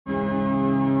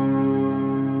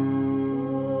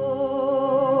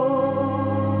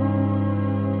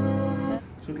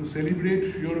celebrate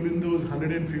Sri Aurobindo's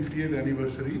 150th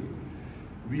anniversary,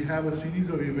 we have a series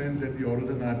of events at the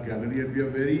Aurodhan Art Gallery, and we are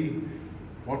very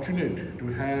fortunate to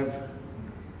have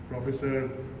Professor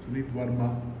Suneet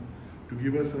Varma to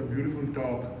give us a beautiful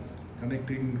talk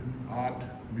connecting art,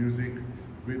 music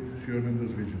with Sri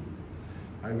Aurobindo's vision.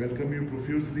 I welcome you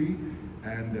profusely,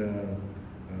 and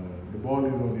the ball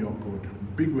is on your court.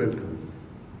 Big welcome.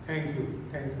 Thank you,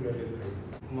 Lalit.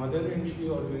 Mother and Sri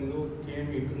Aurobindo came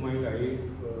into my life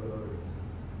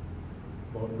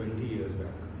about 20 years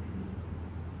back.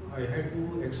 I had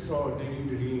two extraordinary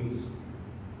dreams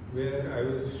where I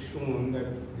was shown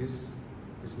that this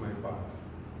is my path.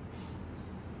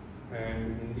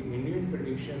 And in the Indian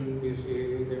tradition, they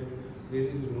say that there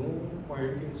is no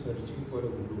point in searching for a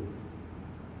guru.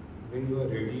 When you are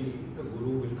ready, the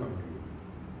guru will come to you.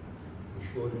 And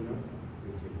sure enough,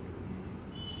 they came to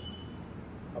you.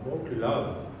 About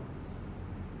love,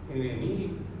 in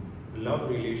any love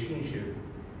relationship,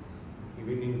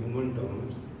 even in human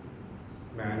terms,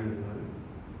 man, woman,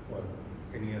 or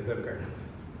any other kind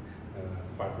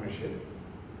of partnership,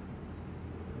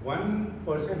 one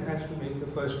person has to make the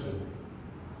first move.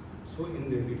 So in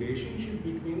the relationship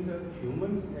between the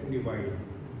human and divine,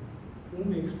 who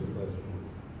makes the first move?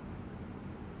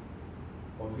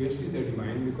 Obviously the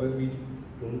divine, because we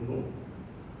don't know.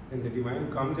 And the divine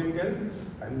comes and tells us,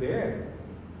 I'm there.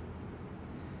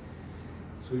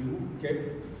 So you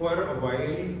get for a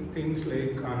while things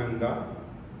like Ananda,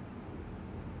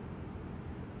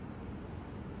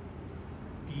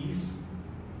 peace,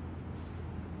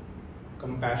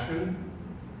 compassion,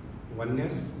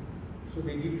 oneness. So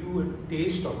they give you a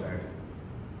taste of that.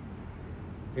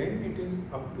 Then it is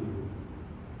up to you.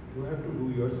 You have to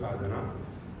do your sadhana.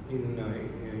 In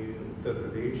Uttar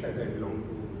Pradesh, as I belong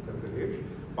to Uttar Pradesh,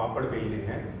 Papad Belne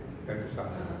hai, that is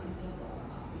sadhana.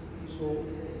 So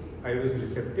I was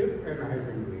receptive and I have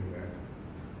been doing that.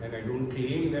 And I don't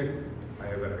claim that I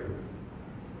have arrived.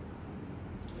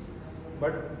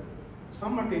 But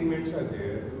some attainments are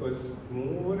there because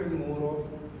more and more of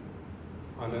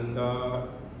Ananda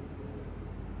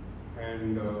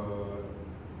and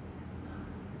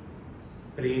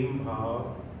Prem Bhav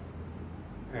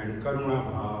and Karuna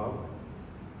Bhav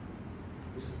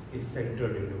is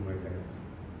centered into my life.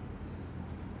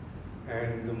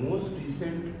 And the most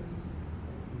recent,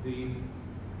 the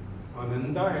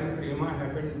Ananda and Prema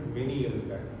happened many years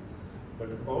back.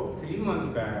 But about 3 months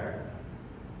back,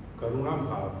 Karuna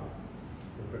Bhav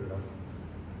opened up.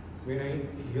 When I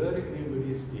hear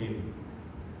anybody's pain,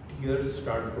 tears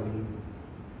start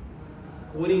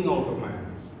pouring out of my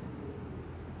eyes.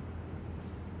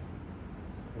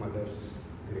 Mother's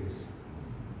grace.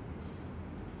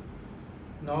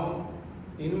 Now,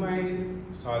 in my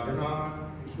sadhana,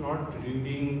 it's not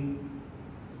reading,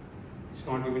 it's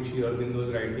not even Sri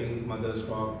Aurobindo's writings, mother's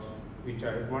talks, which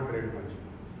I have not read much.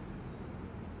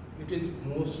 It is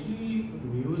mostly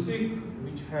music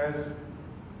which has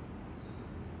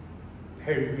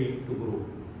helped me to grow.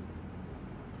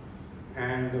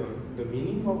 And the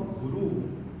meaning of guru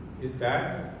is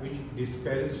that which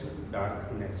dispels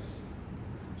darkness.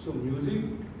 So music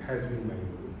has been my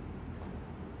guru,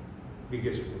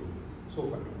 biggest guru so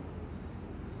far.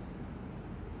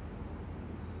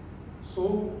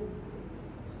 So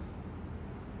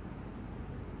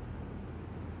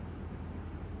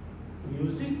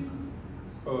music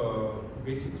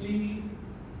basically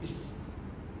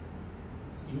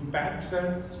impacts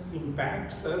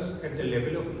us at the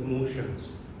level of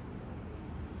emotions.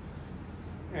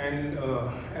 And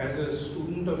as a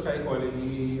student of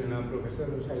psychology and a professor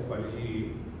of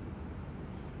psychology,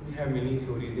 we have many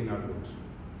theories in our books,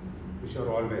 which are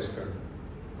all Western.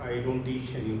 I don't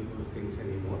teach any of those things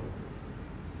anymore.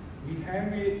 We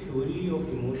have a theory of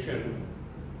emotion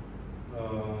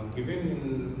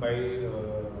given by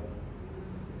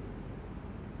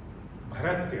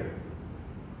Bharatya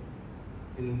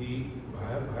in the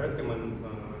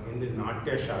in the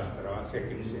Natya Shastra,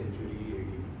 2nd century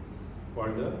AD,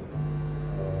 called the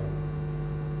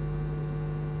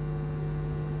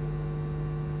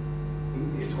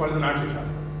it's called the Natya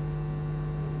Shastra.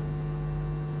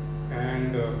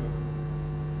 And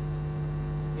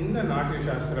in the Natya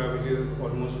Shastra, which is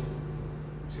almost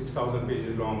 6,000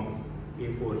 pages long,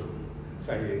 A4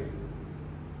 size,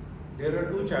 there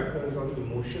are 2 chapters on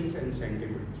emotions and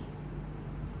sentiments.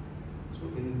 So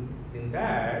in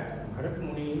that, Bharat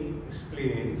Muni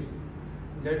explains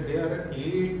that there are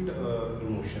 8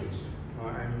 emotions.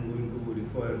 I am going to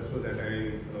refer so that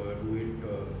I do it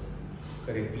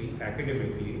correctly,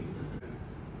 academically.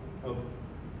 A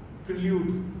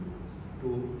prelude to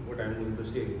what I am going to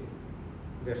say.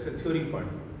 That's a theory part.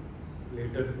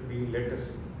 Later let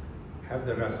us have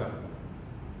the rasa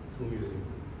through music.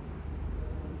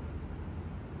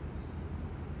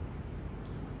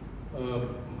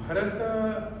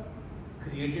 Bharata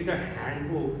created a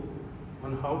handbook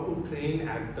on how to train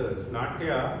actors.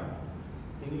 Natya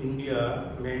in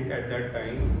India meant at that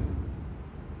time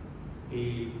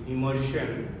a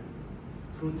immersion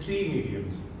through 3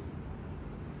 mediums: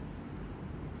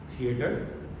 theatre,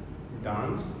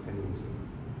 dance and music.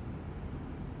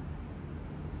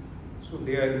 So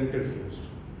they are interfused.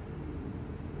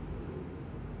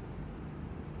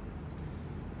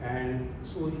 And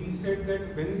so he said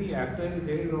that when the actor is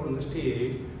there on the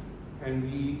stage and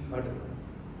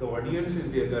the audience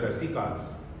is there, the rasikas,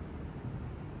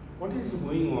 what is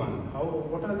going on?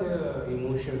 What are the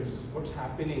emotions? What's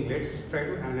happening? Let's try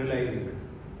to analyze it.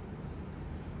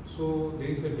 So there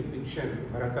is a depiction,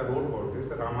 Bharata wrote about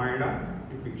this, a Ramayana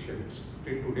depiction.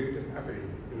 Today it is happening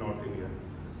in North India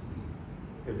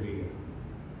every year.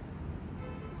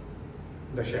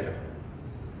 Dashera.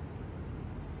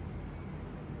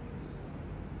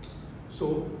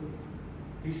 So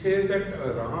he says that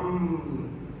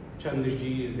Ram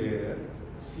Chandraji is there.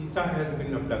 Sita has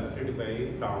been abducted by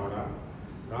Ravana.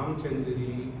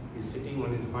 Ramchandraji is sitting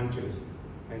on his haunches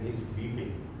and he's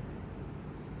weeping.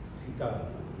 Sita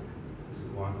is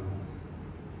gone.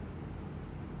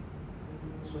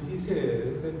 So he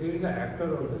says that there is an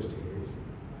actor on the stage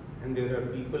and there are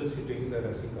people sitting, the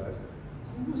rasikas.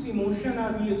 Whose emotion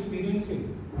are we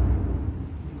experiencing?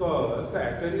 Because the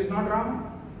actor is not Rama.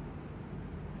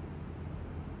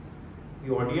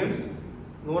 The audience,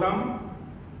 no Rama.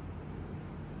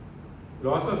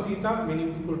 Loss of Sita, many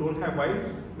people don't have wives,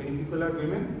 many people are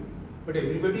women, but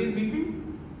everybody is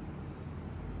weeping.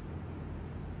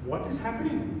 What is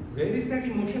happening? Where is that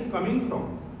emotion coming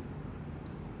from?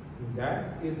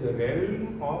 That is the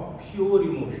realm of pure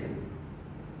emotion,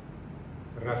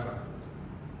 rasa.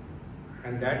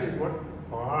 And that is what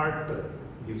art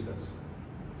gives us.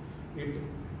 It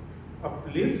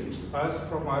uplifts us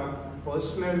from our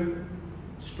personal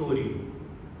story,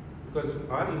 because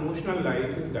our emotional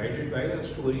life is guided by a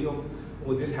story of,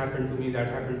 oh, this happened to me, that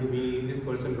happened to me, this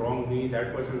person wronged me,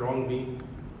 that person wronged me,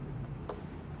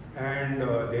 and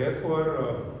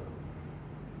therefore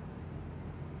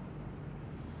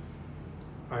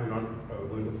I'm not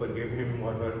going to forgive him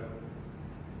or her.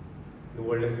 The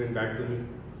world has been bad to me,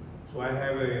 so I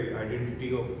have an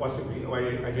identity of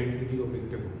identity of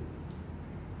victim.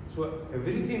 So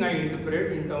everything I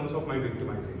interpret in terms of my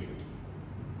victimization.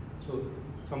 So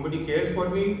somebody cares for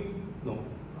me? No.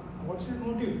 What's his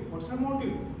motive? What's her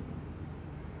motive?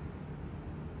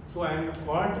 So I am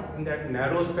caught in that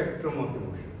narrow spectrum of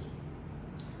emotions.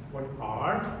 What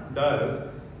art does,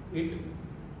 it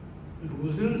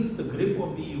loosens the grip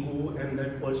of the ego and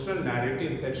that personal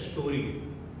narrative, that story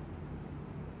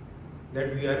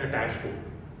that we are attached to.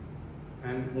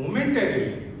 And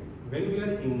momentarily, when we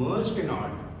are immersed in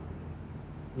art,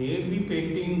 may it be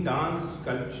painting, dance,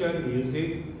 sculpture,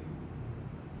 music,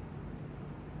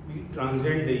 we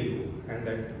transcend the ego and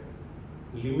that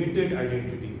limited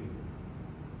identity,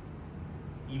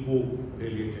 ego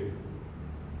related.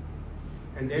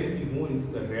 And then we move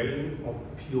into the realm of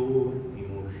pure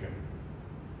emotion,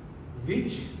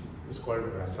 which is called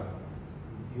rasa.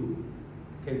 You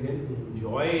can then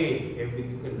enjoy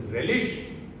you can relish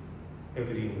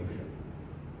every emotion.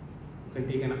 You can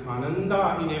take an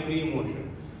ananda in every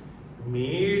emotion.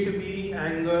 May it be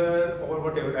anger or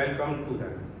whatever, I'll come to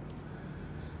that.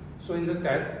 So in the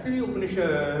Taittiriya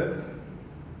Upanishad,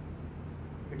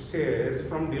 it says,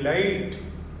 from delight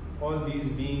all these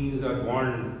beings are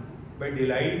born. By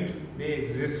delight they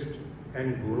exist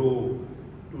and grow.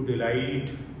 To delight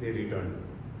they return.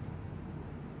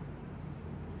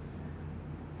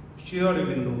 Sri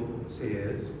Aurobindo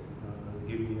says,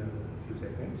 give me a few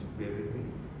seconds, bear with me.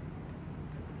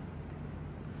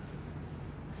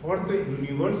 For the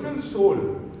universal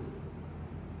soul,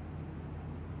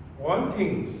 all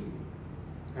things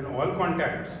and all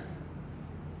contacts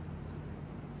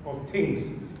of things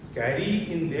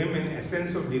carry in them an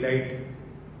essence of delight,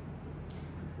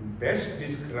 best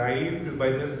described by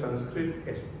the Sanskrit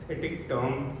aesthetic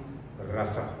term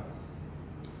rasa,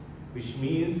 which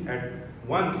means at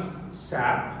once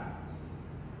sap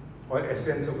or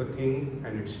essence of a thing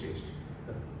and its taste.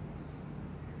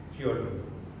 Sure.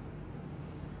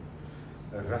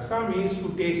 Rasa means to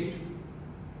taste,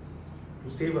 to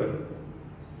savor,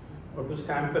 or to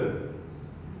sample.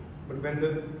 But when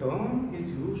the term is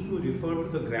used to refer to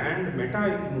the grand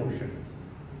meta-emotion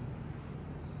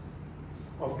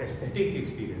of aesthetic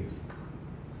experience,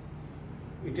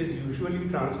 it is usually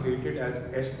translated as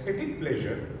aesthetic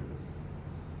pleasure,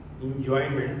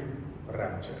 enjoyment,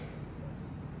 rapture.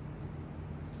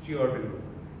 She ought to know.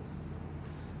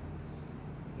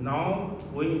 Now,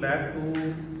 going back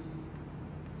to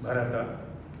Bharata,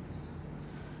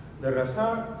 the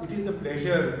rasa, it is a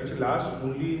pleasure which lasts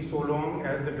only so long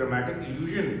as the dramatic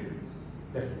illusion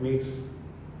that makes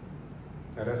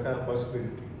a rasa a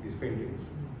possibility, these paintings.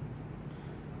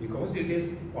 Because it is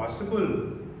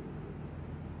possible,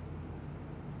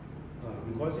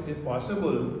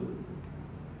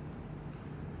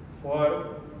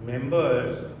 for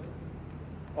members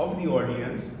of the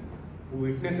audience who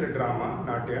witness a drama,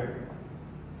 natya,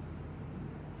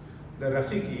 the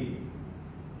rasiki,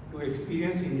 to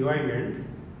experience enjoyment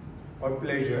or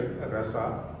pleasure,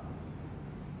 rasa,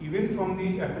 even from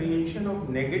the apprehension of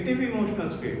negative emotional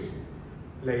states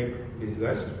like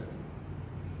disgust,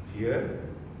 fear,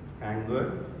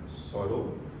 anger,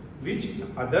 sorrow, which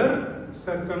in other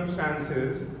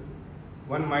circumstances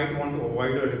one might want to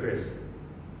avoid or repress.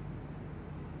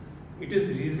 It is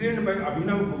reasoned by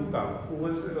Abhinav Gupta,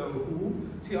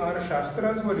 see, our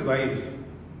Shastras were revised.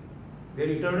 They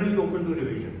are eternally open to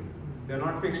revision. They are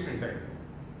not fixed in time.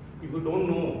 People don't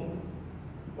know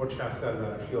what Shastras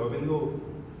are. Sri Aurobindo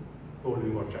told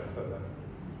me what Shastras are.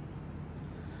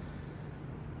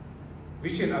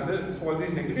 Which in other, for all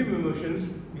these negative emotions,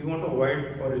 we want to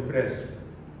avoid or repress.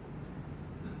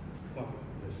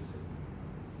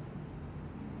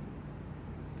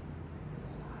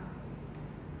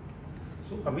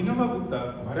 So Abhinava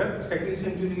Gupta, Bharat 2nd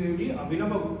century AD,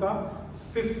 Abhinava Gupta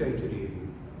 5th century AD.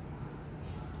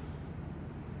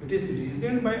 It is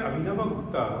reasoned by Abhinava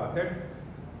Gupta that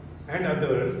and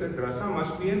others that rasa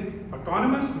must be an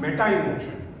autonomous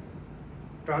meta-emotion,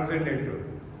 transcendental,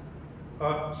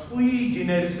 a sui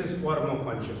generis form of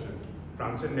consciousness,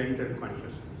 transcendental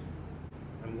consciousness.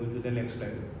 I'm going to the next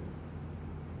slide.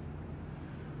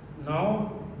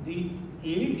 Now, the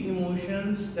 8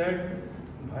 emotions that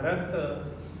Bharat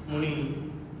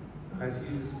Muni, as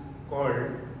he is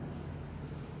called,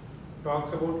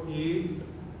 talks about 8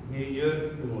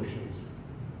 major emotions.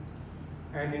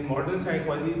 And in modern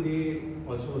psychology, they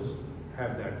also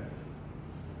have that.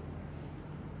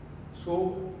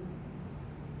 So,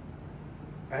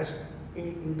 as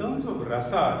in terms of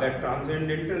rasa, that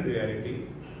transcendental reality,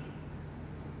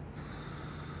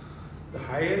 the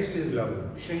highest is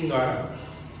love, Shringara.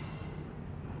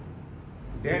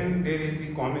 Then there is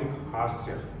the comic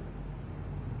hasya.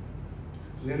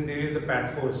 Then there is the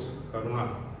pathos,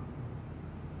 karuna.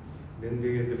 Then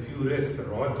there is the furious,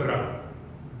 raudra.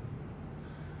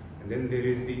 And then there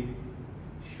is the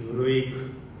heroic,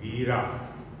 veera.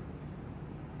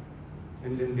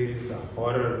 And then there is the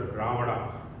horror,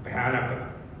 ravana,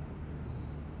 bhayanaka.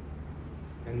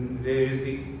 And there is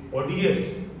the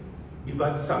odious,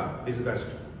 bibhatsa, disgust.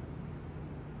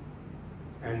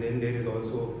 And then there is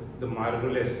also the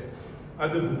marvelous,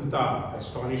 adbhuta,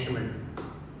 astonishment.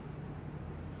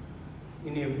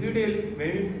 In everyday, when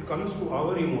it comes to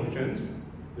our emotions,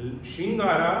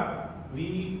 Shringara,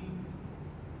 we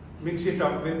mix it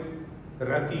up with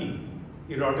rati,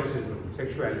 eroticism,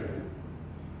 sexuality.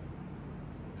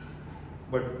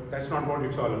 But that's not what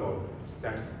it's all about.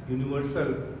 That's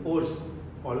universal force,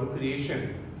 all of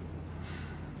creation.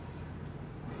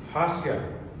 Hasya,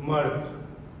 mirth,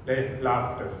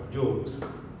 laughter, jokes.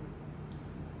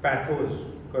 Pathos,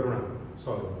 karuna,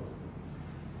 sorrow,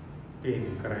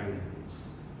 pain, crying.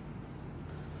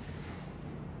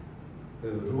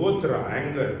 Rodra,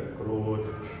 anger, krodh.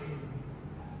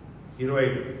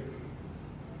 Heroic,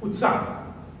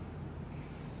 utsaha.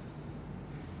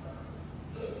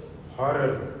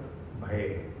 Horror,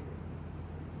 bhay.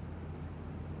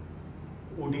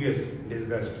 Odious,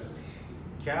 disgust.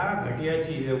 Kya ghatiya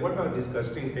cheez hai? What a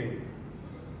disgusting thing.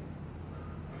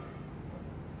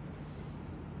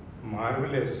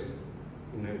 Marvelous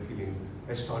inner feelings,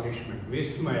 astonishment,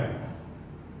 vismaya.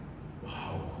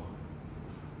 Wow,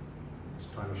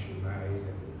 astonishing, my eyes.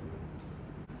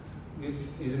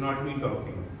 This is not me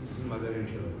talking, this is Mother and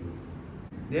Shiva.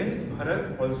 Then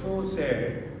Bharat also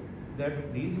said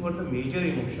that these were the major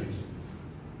emotions,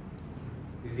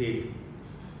 these 8.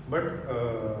 But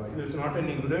he was not an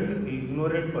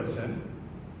ignorant person,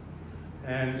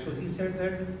 and so he said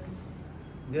that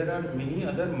there are many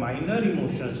other minor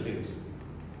emotional states,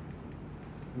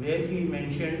 where he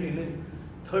mentioned in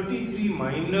 33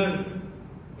 minor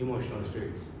emotional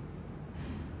states,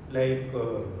 like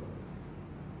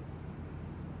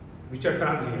which are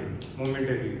transient,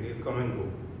 momentary, they come and go.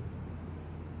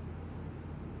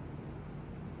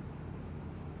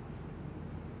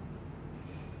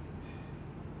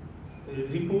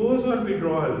 Repose or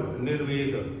withdrawal,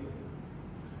 nirveda.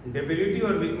 Debility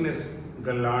or weakness,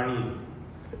 galani.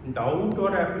 Doubt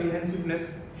or apprehensiveness,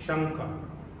 shanka.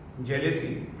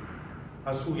 Jealousy.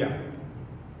 asuya,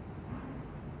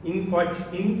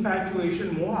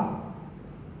 infatuation, moha,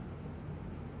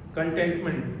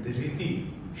 contentment, dhriti,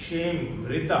 shame,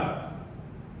 vrita.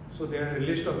 So there are a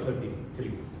list of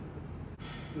 33.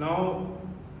 Now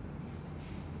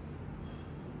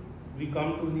we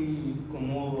come to the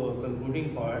more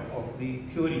concluding part of the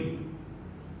theory.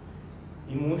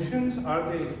 Emotions are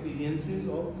the experiences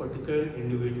of particular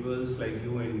individuals like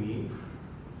you and me,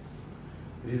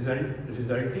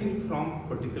 resulting from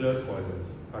particular causes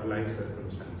or life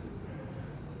circumstances.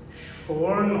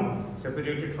 Shorn of,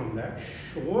 separated from that,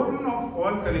 shorn of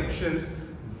all connections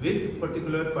with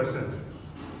particular persons.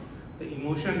 The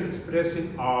emotion expressed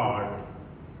in art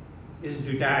is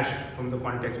detached from the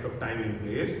context of time and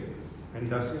place, and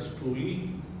thus is truly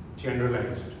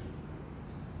generalized.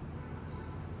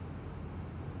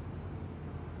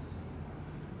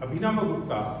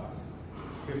 Abhinavagupta,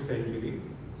 5th century,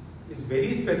 is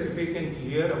very specific and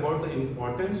clear about the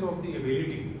importance of the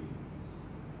ability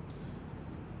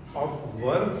of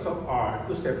works of art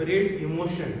to separate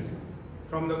emotions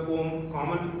from the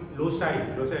common loci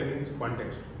means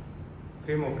context,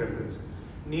 frame of reference,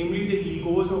 namely the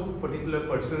egos of particular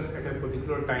persons at a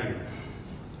particular time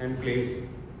and place.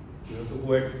 You have to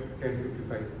go at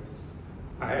 10:55.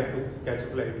 I have to catch a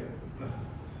flight.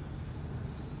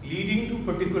 Leading to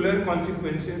particular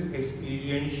consequences,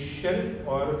 experiential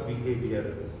or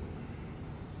behavioral.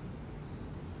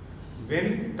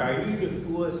 When tied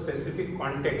to a specific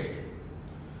context,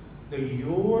 the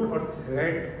lure or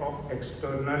threat of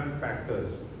external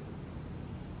factors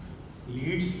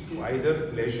leads to either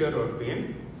pleasure or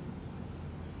pain,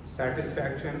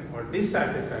 satisfaction or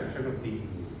dissatisfaction of the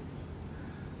ego.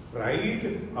 Right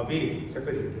away,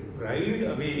 separated, right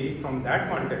away from that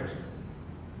context,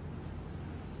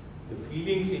 the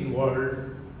feelings involved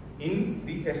in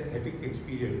the aesthetic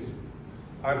experience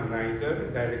are neither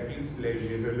directly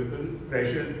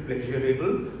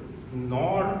pleasurable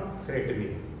nor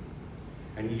threatening,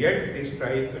 and yet they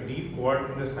strike a deep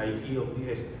chord in the psyche of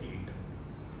the aesthete,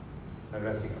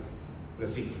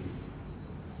 rasiki.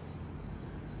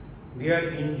 They are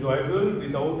enjoyable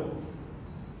without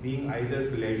being either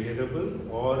pleasurable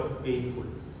or painful,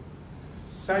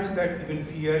 such that even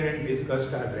fear and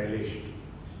disgust are relished.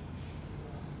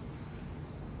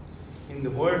 In the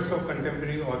words of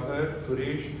contemporary author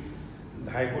Suresh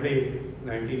Dhaikude,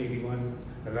 1981,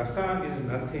 rasa is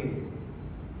nothing.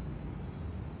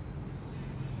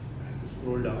 I have to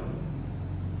scroll down.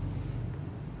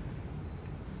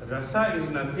 Rasa is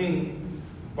nothing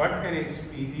but an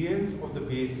experience of the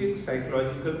basic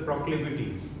psychological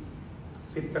proclivities,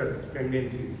 fitra,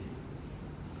 tendencies,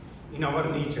 in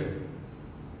our nature,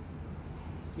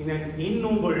 in an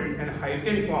ennobled and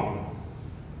heightened form,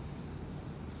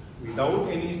 without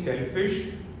any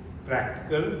selfish,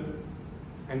 practical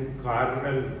and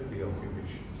carnal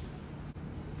preoccupations.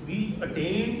 We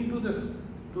attain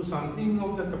to something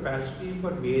of the capacity for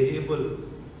variable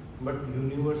but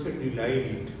universal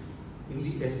delight in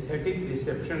the aesthetic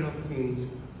reception of things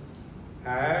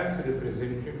as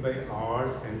represented by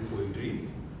art and poetry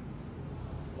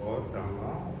or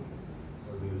drama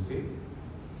or music,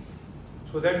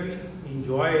 so that we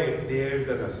enjoy there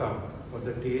the rasa or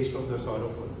the taste of the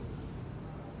sorrowful,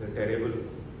 the terrible,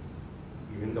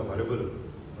 even the horrible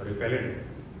or repellent.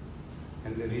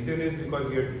 And the reason is because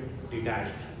we are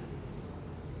detached,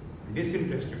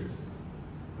 disinterested,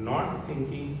 not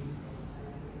thinking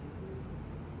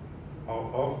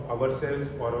of ourselves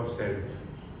or of self.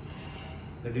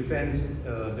 The defense,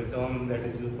 the term that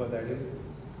is used for that is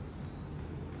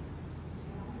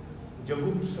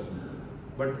jagupsa,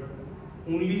 but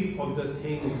only of the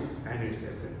thing and its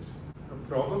essence.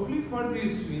 Probably for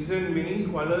this reason, many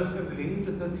scholars have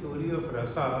linked the theory of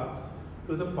rasa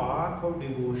to the path of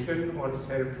devotion or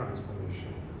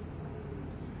self-transformation.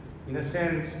 In a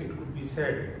sense, it could be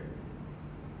said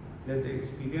that the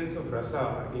experience of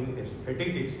rasa in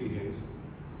aesthetic experience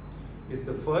is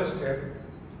the first step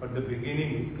or the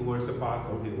beginning towards the path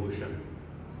of devotion.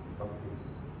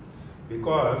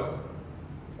 Because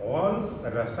all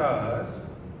rasas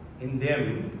in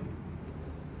them,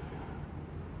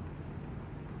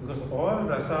 because all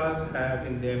rasas have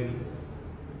in them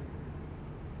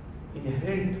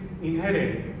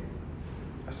inherent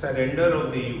a surrender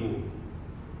of the ego,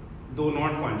 though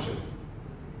not conscious.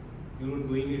 You are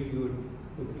doing it, you are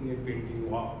looking at painting,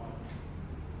 wow.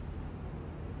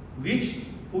 Which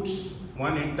puts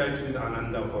one in touch with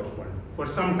Ananda for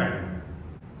some time.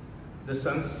 The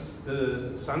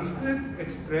Sanskrit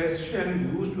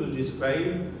expression used to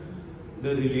describe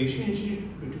the relationship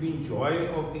between joy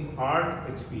of the art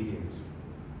experience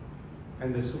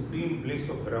and the supreme bliss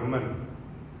of Brahman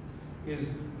is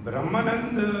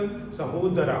Brahmananda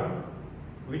Sahodara,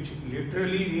 which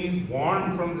literally means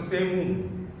born from the same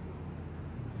womb.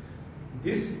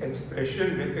 This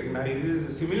expression recognizes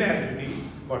the similarity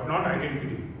but not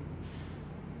identity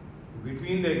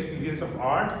between the experience of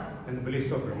art and the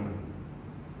bliss of Brahman.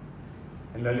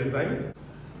 And Lalit Bhai,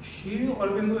 Shri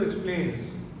Aurobindo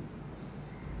explains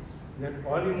that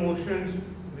all emotions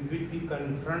with which we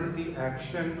confront the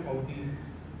action of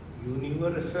the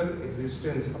universal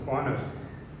existence upon us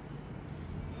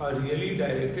are really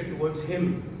directed towards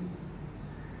Him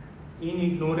in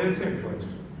ignorance at first.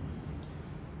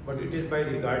 But it is by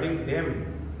regarding them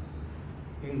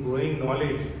in growing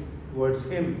knowledge towards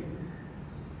Him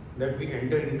that we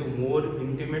enter into more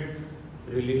intimate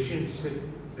relations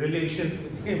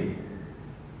with Him,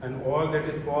 and all that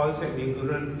is false and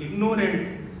ignorant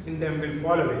in them will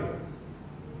fall away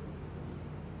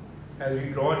as we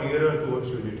draw nearer towards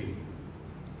unity.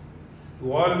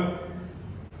 To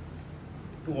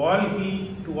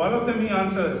all of them He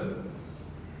answers,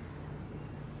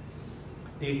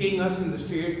 taking us in the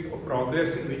state of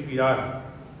progress in which we are.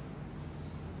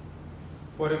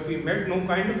 For if we met no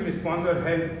kind of response or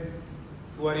help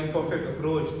to our imperfect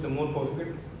approach, the more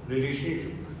perfect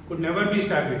relationship could never be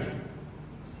established.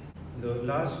 The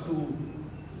last 2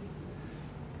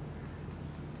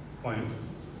 points.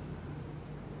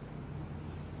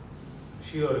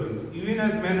 Shri Aurobindo, even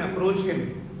as men approach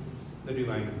Him, the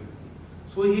Divine,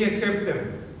 so He accepts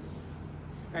them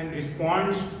and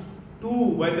responds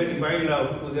to by the divine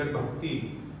love to their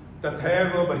bhakti,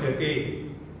 tathaiva bhajate.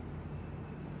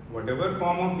 Whatever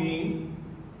form of being,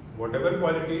 whatever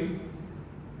qualities,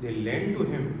 they lend to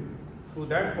Him through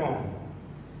that form,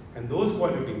 and those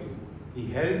qualities He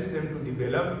helps them to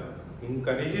develop,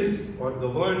 encourages or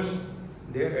governs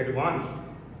their advance,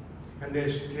 and their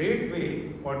straight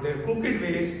way or their crooked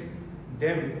ways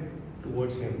them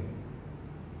towards Him.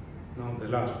 Now the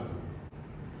last one.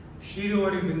 Shri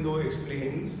Aurobindo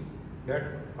explains that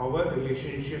our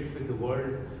relationships with the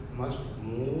world must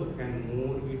more and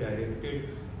more be directed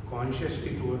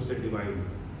consciously towards the Divine.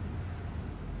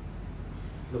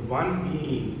 The one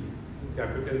being,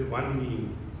 capital One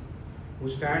being, who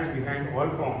stands behind all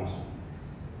forms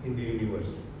in the universe,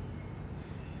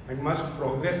 and must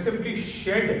progressively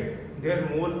shed their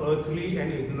more earthly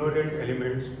and ignorant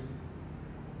elements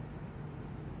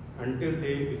until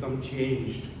they become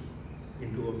changed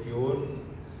into a pure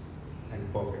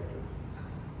and perfect love.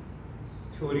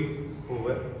 Theory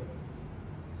over.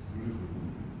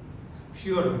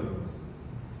 Shri Aurobindo.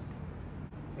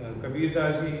 Kabir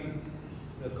Das ji,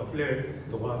 the couplet,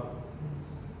 Doha.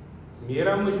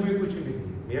 मेरा मुझ में कुछ नहीं है,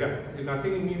 मेरा,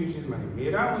 nothing in me which is mine.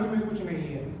 मेरा मुझ में कुछ नहीं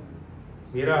है,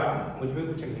 मेरा मुझ में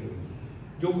कुछ नहीं है.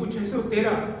 जो कुछ है सो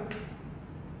तेरा,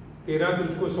 तेरा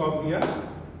तुझको सौंप दिया,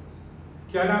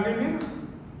 क्या लागे मेरा?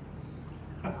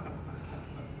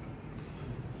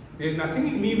 There is nothing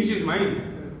in me which is mine.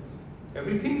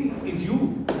 Everything is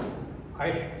you.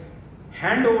 I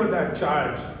hand over that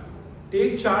charge.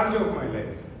 Take charge of my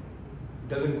life. It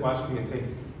doesn't cost me a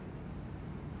thing.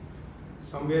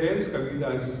 Somewhere else, Kabir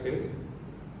Das ji says,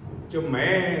 जो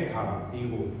मैं था,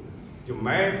 ego, जो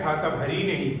मैं था तब हरि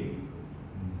नहीं.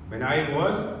 When I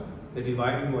was, the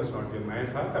divine was not there.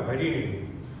 मैं था तब हरि नहीं.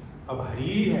 अब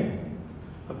हरि है,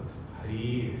 अब हरि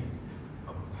है,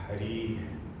 अब हरि है,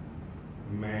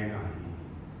 मैं नहीं.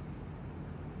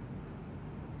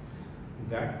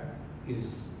 That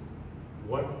is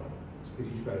what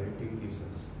spirituality gives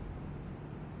us.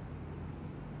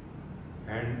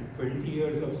 And 20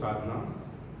 years of sadhana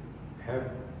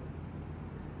have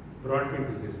brought me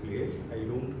to this place. I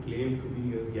don't claim to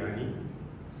be a jnani.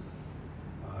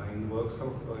 In the words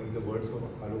of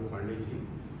Alok Pandey ji,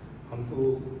 हम तो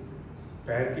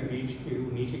पैर के बीच के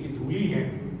नीचे की धूली हैं.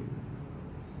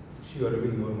 Shri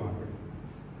Aurobindo market.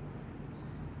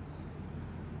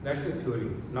 That's the theory.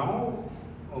 Now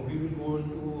we will go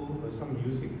into some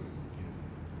music. Yes.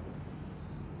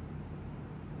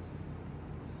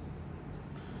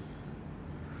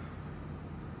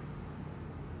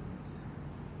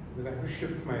 Because I have to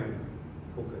shift my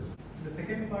focus. The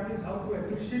second part is how to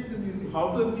appreciate the music.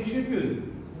 How to appreciate music?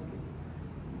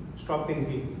 Stop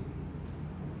thinking.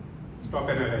 Stop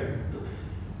analyzing.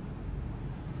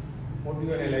 What do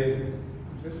you analyze?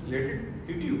 Just let it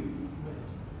hit you.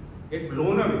 Get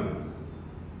blown away.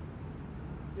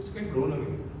 Just get blown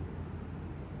away.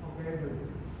 Okay.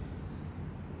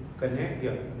 Connect,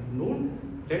 yeah. Don't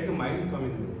let the mind come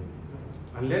in the way.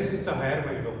 Unless it's a higher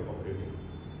mind of operating.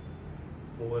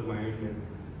 Over mind and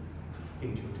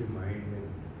intuitive mind and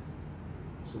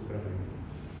supra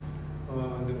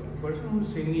mind. The person who's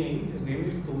singing, his name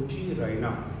is Tochi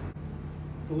Raina.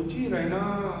 Tochi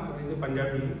Raina is a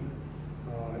Punjabi.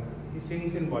 He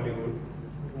sings in Bollywood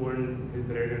to earn his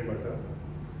bread and butter,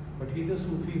 but he's a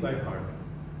Sufi by heart.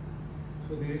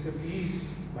 So there is a piece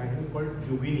by him called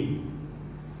Jugini.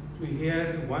 So he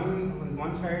has on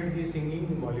one side he is singing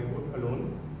in Bollywood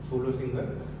alone, solo singer,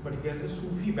 but he has a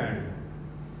Sufi band.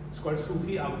 It's called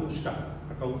Sufi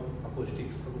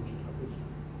acoustics.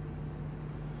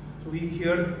 So we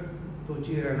hear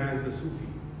Tochi Raina as a Sufi.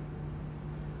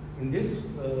 In this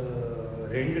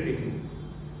rendering,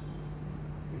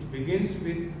 it begins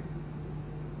with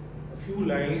a few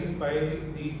lines by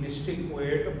the mystic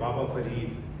poet Baba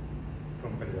Farid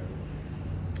from Punjab.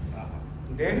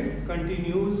 Then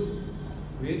continues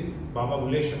with Baba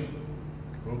Bulle Shah.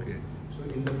 Okay. So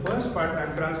in the first part, I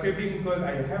am translating because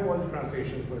I have all the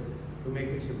translations, but to make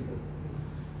it simple.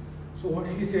 So what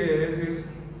he says is,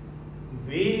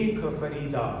 Wake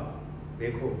Farida.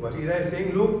 Dekho, Farida is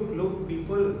saying, look,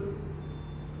 people,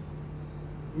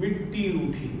 mitti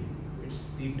ruthi.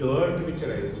 It's the dirt which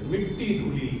arises. Mitti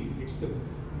dhuli. It's the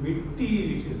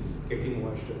mitti which is getting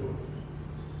washed away.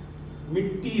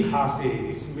 Mitti hase.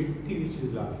 It's mitti which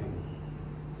is laughing.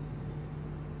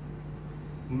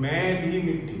 मैं भी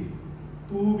मिट्टी,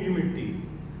 तू भी मिट्टी,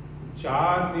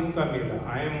 4 दिन का मेला.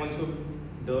 I am also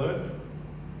dirt,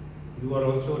 you are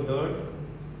also dirt,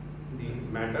 the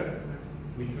matter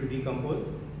which will decompose.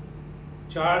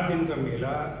 4 दिन का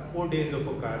मेला, 4 days of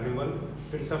a carnival,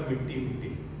 फिर सब मिट्टी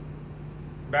मिट्टी.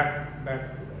 Back to that.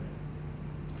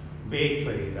 Wake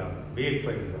Farida.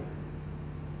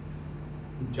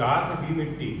 जात भी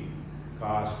मिट्टी,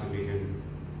 caste religion.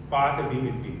 पात भी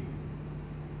मिट्टी.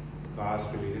 Caste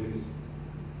religion is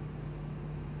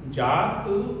जात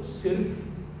सिर्फ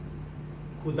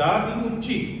खुदा भी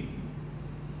ऊंची.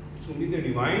 It's only the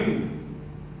divine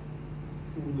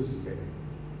who is there.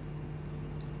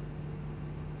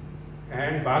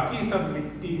 And बाकी सब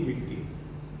मिट्टी.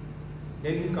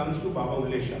 Then he comes to Baba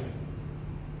Bulle Shah.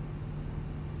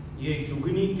 ये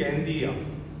जुगनी कैंदिया,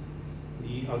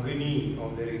 the Agni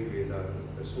of the Rig Veda,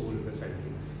 the soul, the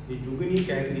psyche. ये जुगनी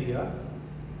कैंदिया.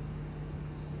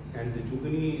 And the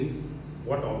Jugani is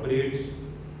what operates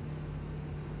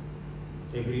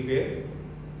everywhere.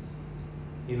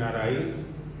 In our eyes,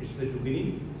 it's the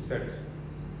Jugani, set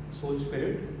soul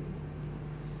spirit.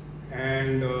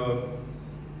 And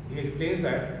he explains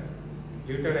that.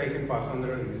 Later I can pass on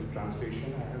his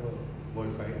translation. I have a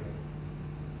word file.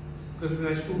 Because with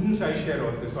my students I share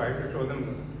all this, so I have to show them.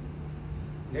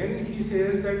 Then he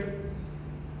says that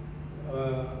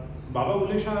Baba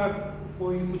Bulle Shah ko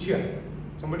puchhiya.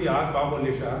 Somebody asked Baba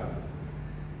Bulle Shah,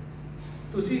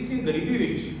 तुसी इतनी गरीबी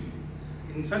विच,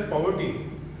 in such poverty,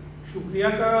 शुक्रिया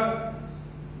का,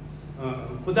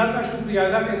 खुदा का शुक्रिया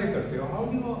अदा कैसे करते हो?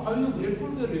 How you grateful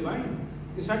to the divine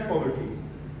in such poverty?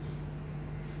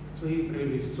 So he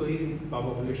Baba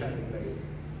Bulle Shah replied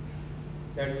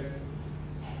that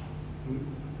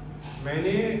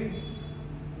मैंने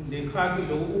देखा कि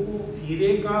लोगों को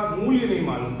हीरे का मूल्य नहीं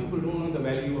मालूम. People don't know the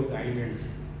value of diamonds.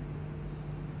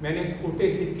 मैंने खोटे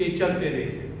सिक्के चलते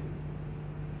देखे.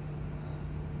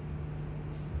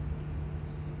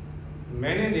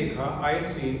 मैंने देखा, I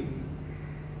have seen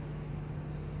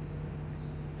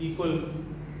people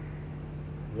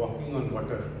walking on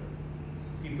water.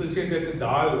 People say that the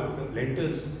dal, the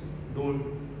lentils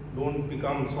don't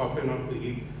become soft enough to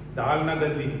eat. दाल ना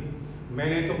गंदी.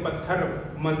 मैंने तो पत्थर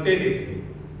मलते देखे.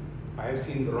 I have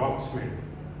seen rocks melt.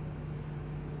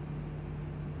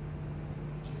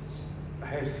 I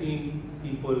have seen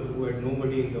people who had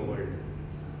nobody in the world.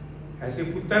 ऐसे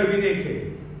पुत्र भी देखे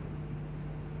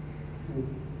who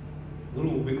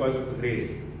grew because of the grace.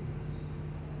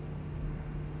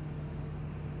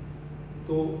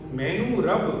 तो मैनू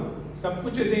रब सब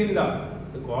कुछ देंदा.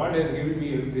 The God has given me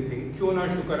everything. क्यों ना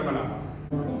शुक्र मना.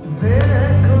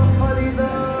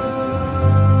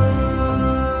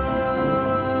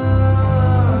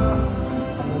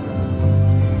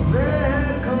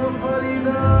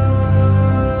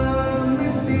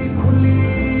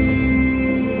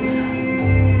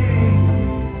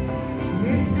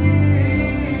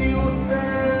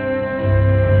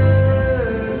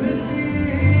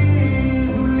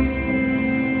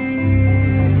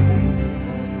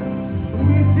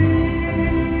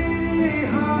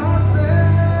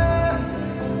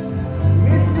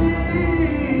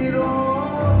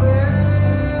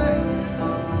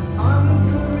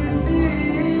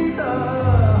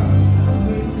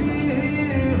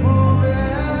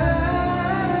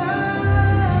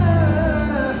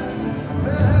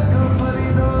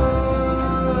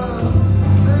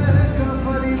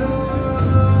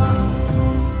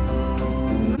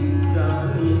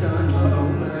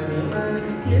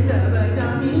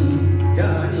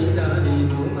 जानी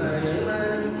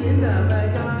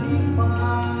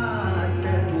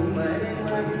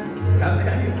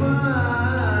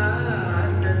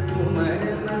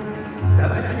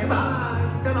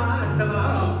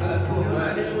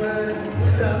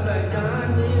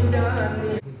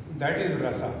that is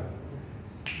rasa.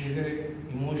 Is an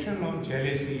emotion of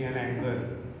jealousy and anger,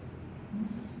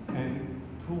 and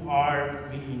through art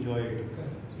we enjoy it.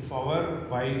 If our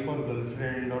wife or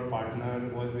girlfriend or partner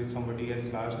was with somebody else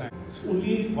last night, it's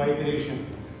only vibrations.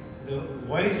 The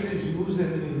voice is used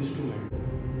as an instrument.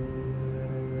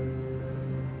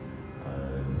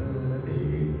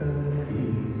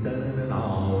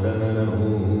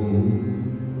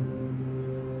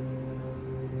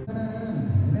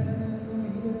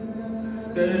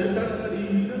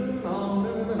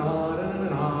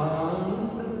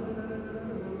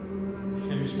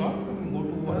 Shall we stop and go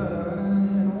to one?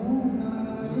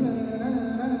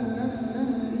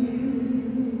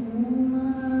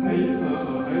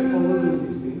 I'll forward you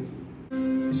these things.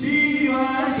 Shiva,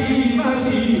 Shiva,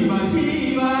 Shiva,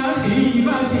 Shiva,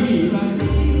 Shiva, Shiva,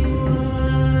 Shiva.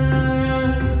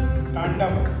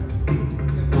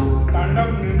 Tandav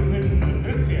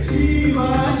nritya. Shiva,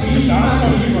 Shiva,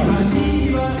 Shiva,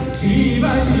 Shiva,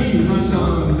 Shiva, Shiva,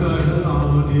 Shankar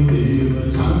Adideva,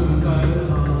 Shankar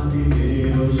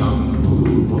Adideva, Shambhu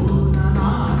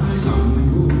Bholanath,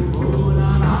 Shambhu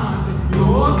Bholanath,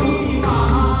 Yogi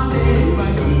Mahadeva,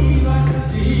 Shiva,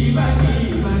 Shiva,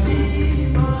 Shiva,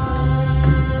 Shiva.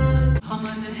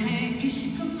 Haman hai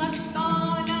ishq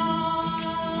mastana,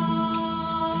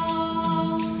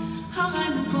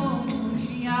 haman ko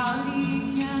hoshiari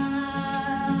kya.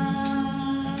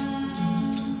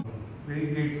 Very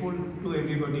grateful to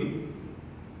everybody,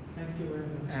 Thank you very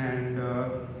much and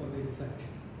for the insight.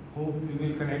 hope we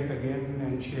will connect again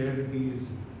and share these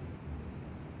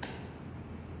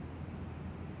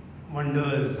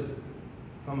wonders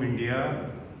from India.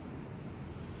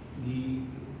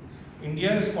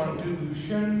 India's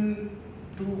contribution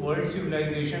to world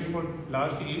civilization for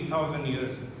last 8,000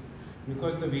 years,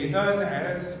 because the Vedas,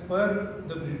 as per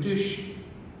the British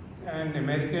and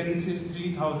Americans, is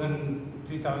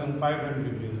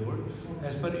 3,500 years old.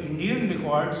 As per Indian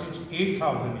records, it's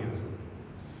 8,000 years old.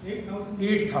 8,000? 8,000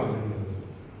 years old.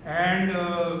 And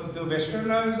the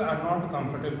Westerners are not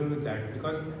comfortable with that,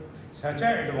 because such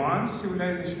an advanced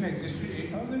civilization existed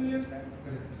 8,000 years back.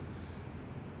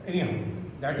 Anyhow,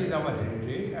 that is our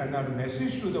heritage, and our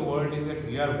message to the world is that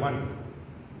we are one.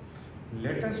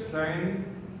 Let us try and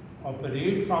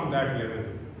operate from that level.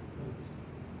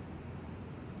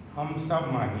 Hum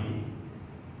sab mahi.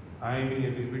 I mean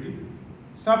everybody.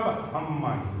 Sab hum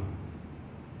mahi.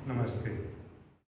 Namaste.